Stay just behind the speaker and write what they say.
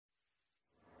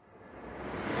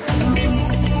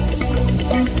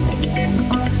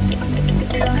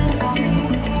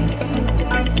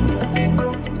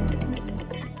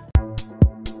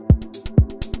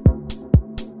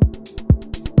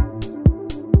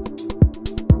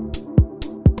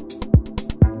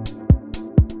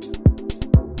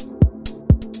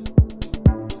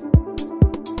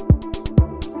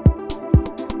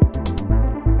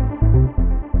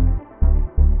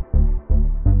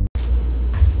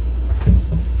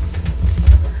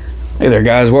Hey there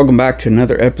guys, welcome back to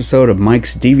another episode of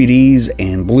Mike's DVDs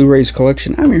and Blu-rays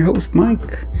collection. I'm your host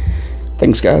Mike.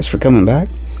 Thanks guys for coming back.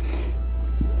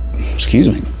 Excuse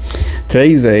me.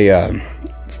 Today's a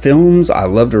films I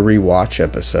love to rewatch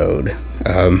episode.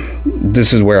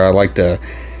 This is where I like to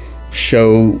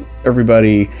show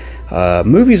everybody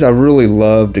movies I really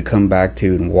love to come back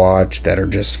to and watch that are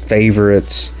just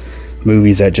favorites,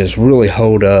 movies that just really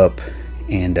hold up,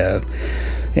 and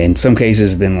in some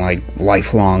cases been like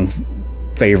lifelong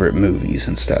favorite movies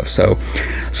and stuff. So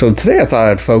today I thought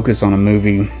I'd focus on a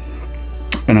movie,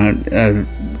 and I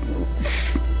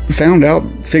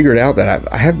figured out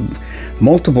that I have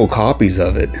multiple copies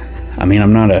of it. I mean,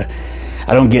 I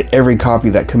don't get every copy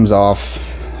that comes off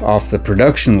the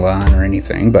production line or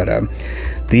anything, but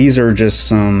these are just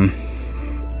some,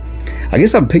 I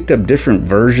guess I've picked up different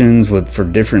versions for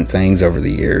different things over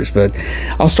the years, but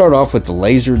I'll start off with the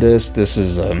Laserdisc. This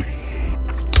is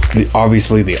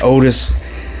obviously the oldest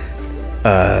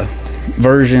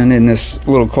version in this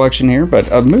little collection here, but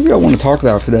the movie I want to talk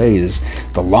about today is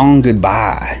The Long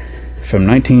Goodbye from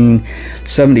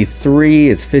 1973.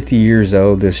 It's 50 years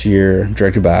old this year,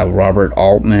 directed by Robert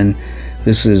Altman.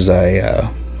 This is a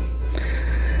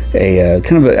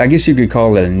kind of I guess you could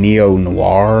call it a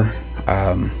neo-noir.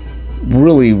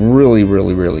 Really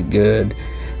good,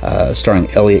 starring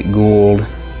Elliot Gould.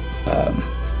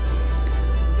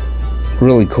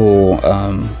 Really cool.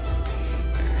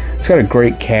 It's got a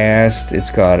great cast.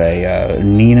 It's got a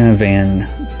Nina Van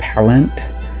Pallant.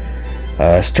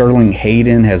 Sterling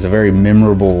Hayden has a very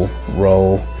memorable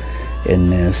role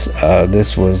in this.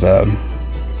 This was a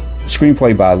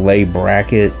screenplay by Leigh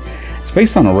Brackett. It's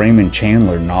based on a Raymond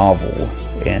Chandler novel,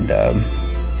 and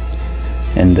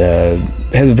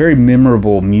has a very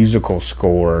memorable musical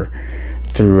score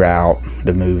throughout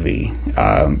the movie.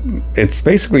 It's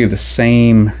basically the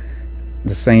same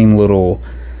little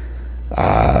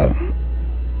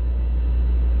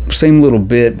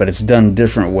bit, but it's done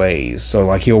different ways. So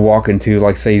like he'll walk into,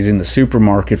 like say he's in the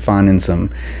supermarket finding some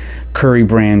Curry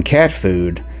brand cat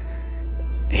food,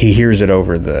 he hears it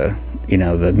over the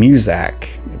Muzak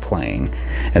playing,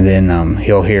 and then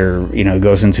he'll hear,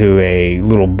 goes into a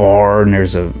little bar and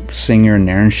there's a singer in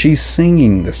there and she's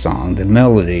singing the song, the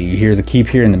melody. You keep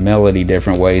hearing the melody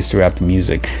different ways throughout the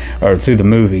music, or through the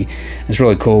movie. It's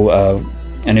really cool.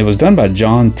 And it was done by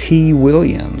John T.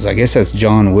 Williams. I guess that's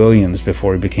John Williams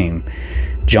before he became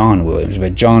John Williams,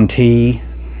 but John T.,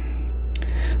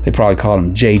 they probably called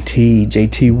him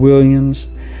JT Williams.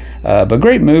 But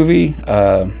great movie.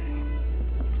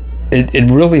 It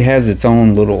really has its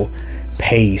own little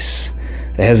pace.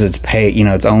 It has its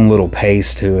its own little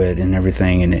pace to it and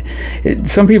everything. And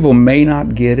some people may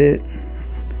not get it.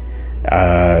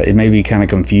 It may be kind of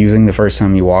confusing the first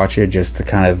time you watch it, just to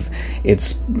kind of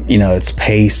its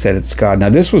pace that it's got. Now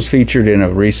this was featured in a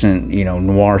recent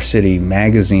Noir City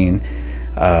magazine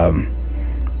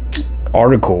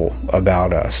article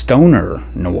about stoner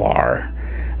noir.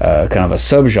 Kind of a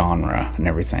subgenre and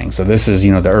everything. So this is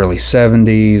the early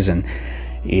 70s, and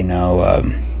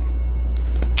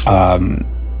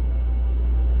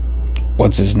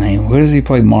what's his name? Who does he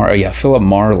play? Philip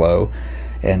Marlowe.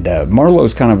 And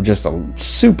Marlowe's kind of just a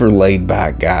super laid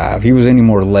back guy. If he was any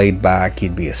more laid back,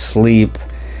 he'd be asleep.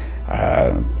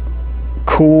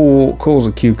 Cool as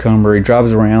a cucumber. He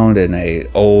drives around in a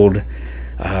old,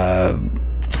 I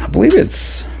believe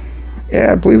it's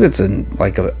in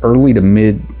like a early to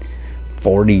mid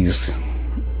 40s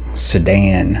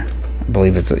sedan. I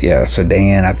believe it's a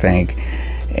sedan, I think.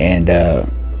 And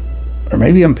or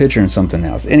maybe I'm picturing something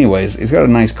else. Anyways, he's got a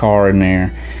nice car in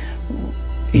there.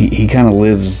 He kind of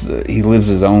lives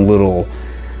his own little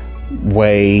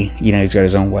way. He's got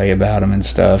his own way about him and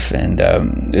stuff. And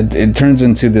it turns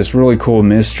into this really cool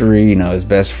mystery. His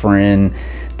best friend,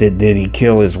 did he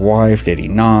kill his wife? Did he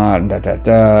not? And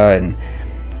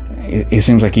it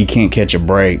seems like he can't catch a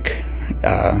break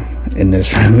in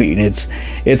this movie, and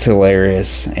it's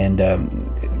hilarious. And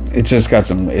it's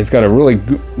got a really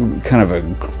kind of a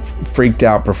freaked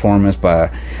out performance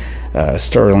by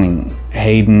Sterling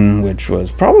Hayden, which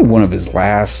was probably one of his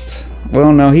last.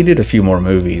 Well, no, he did a few more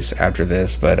movies after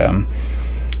this, but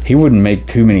he wouldn't make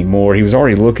too many more. He was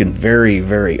already looking very,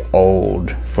 very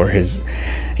old for his,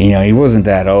 you know, he wasn't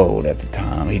that old at the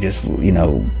time. He just, you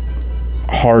know,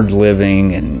 hard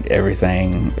living and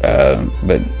everything,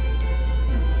 but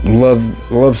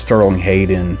love Sterling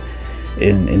Hayden.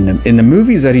 In the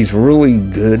movies that he's really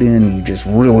good in, you just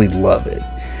really love it.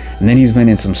 And then he's been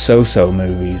in some so-so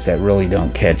movies that really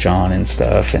don't catch on and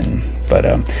stuff. But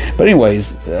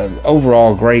anyways,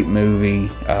 overall great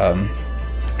movie.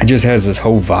 It just has this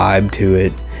whole vibe to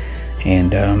it,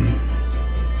 and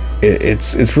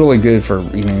it's really good for,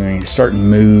 you know, in a certain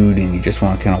mood and you just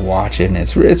want to kind of watch it, and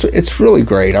it's really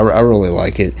great. I really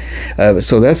like it.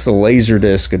 So that's the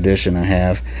Laserdisc edition I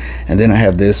have, and then I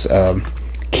have this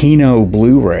Kino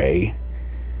Blu-ray.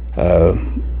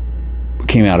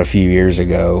 Came out a few years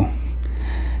ago,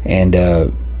 and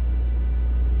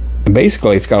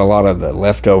basically it's got a lot of the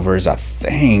leftovers, I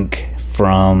think,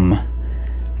 from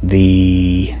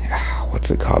the,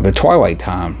 what's it called, the Twilight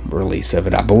Time release of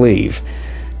it, I believe,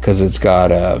 because it's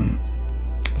got a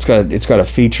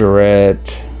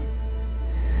featurette.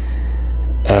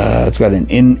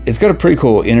 It's got a pretty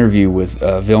cool interview with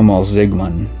Vilmos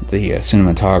Zsigmond, the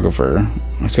cinematographer.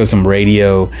 It's got some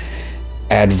radio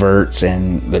adverts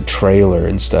and the trailer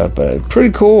and stuff, but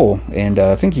pretty cool. And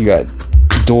I think you got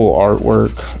dual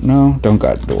artwork. No, don't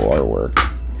got dual artwork.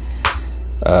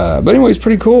 But anyways,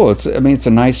 pretty coul. It's a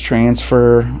nice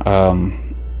transfer.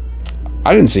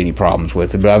 I didn't see any problems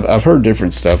with it, but I've heard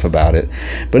different stuff about it.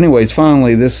 But anyways,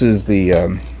 finally, this is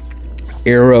the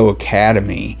Aero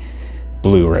Academy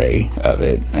Blu-ray of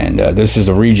it, and this is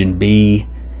a Region B,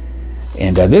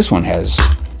 and this one has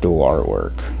dual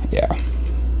artwork.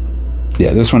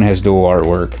 Yeah, this one has dual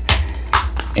artwork,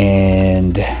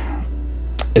 and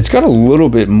it's got a little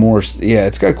bit more. Yeah,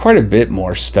 it's got quite a bit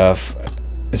more stuff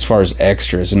as far as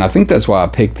extras, and I think that's why I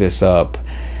picked this up,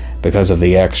 because of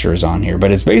the extras on here.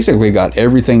 But it's basically got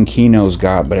everything Kino's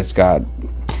got, but it's got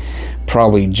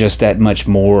probably just that much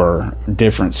more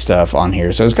different stuff on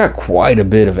here. So it's got quite a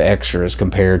bit of extras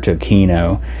compared to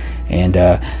Kino, and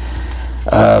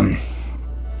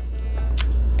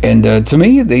to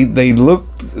me they look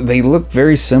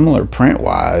very similar print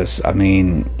wise. I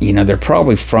mean, you know, they're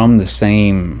probably from the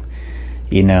same,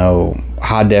 you know,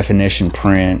 high definition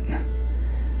print.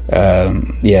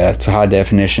 Yeah, it's a high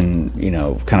definition, you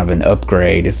know, kind of an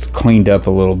upgrade. It's cleaned up a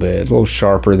little bit, a little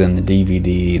sharper than the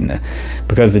DVD, and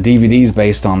because the DVD is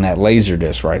based on that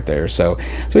Laserdisc right there. So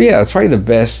yeah, it's probably the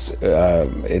best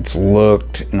it's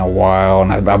looked in a while,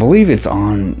 and I believe it's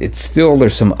still,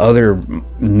 there's some other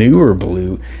newer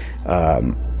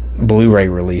Blu-ray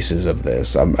releases of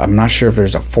this. I'm not sure if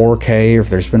there's a 4K or if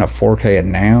there's been a 4K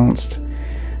announced,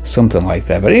 something like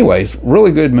that. But anyways,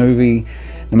 really good movie.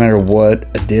 No matter what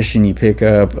edition you pick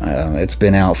up, it's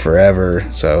been out forever.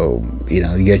 So, you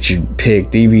know, you got your pick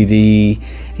DVD,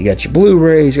 you got your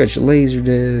Blu-rays, you got your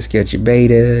Laserdisc, you got your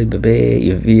Beta,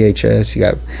 your VHS. You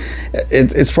got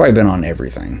it's probably been on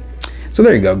everything. So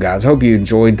there you go, guys. Hope you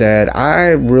enjoyed that. I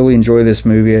really enjoy this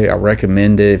movie. I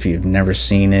recommend it if you've never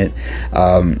seen it.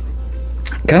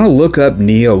 Kind of look up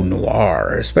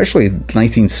neo-noir, especially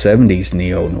 1970s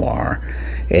neo-noir,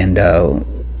 and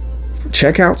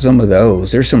check out some of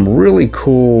those. There's some really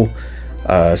cool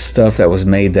stuff that was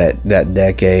made that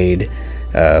decade.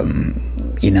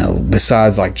 You know,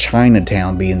 besides like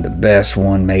Chinatown being the best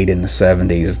one made in the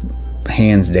 70s,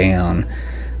 hands down,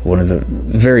 one of the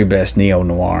very best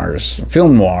neo-noirs,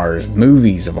 film noirs,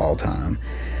 movies of all time.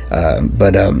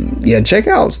 Yeah, check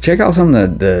out some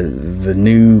of the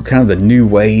new, kind of the new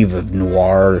wave of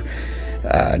noir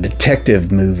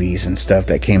detective movies and stuff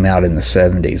that came out in the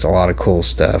 70s. A lot of cool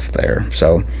stuff there.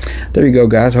 So there you go,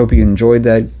 guys. Hope you enjoyed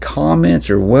that. Comments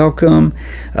are welcome.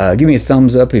 Give me a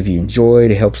thumbs up if you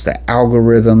enjoyed. It helps the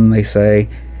algorithm, they say.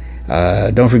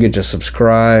 Don't forget to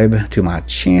subscribe to my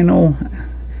channel,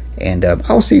 and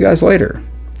I'll see you guys later.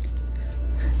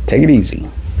 Take it easy.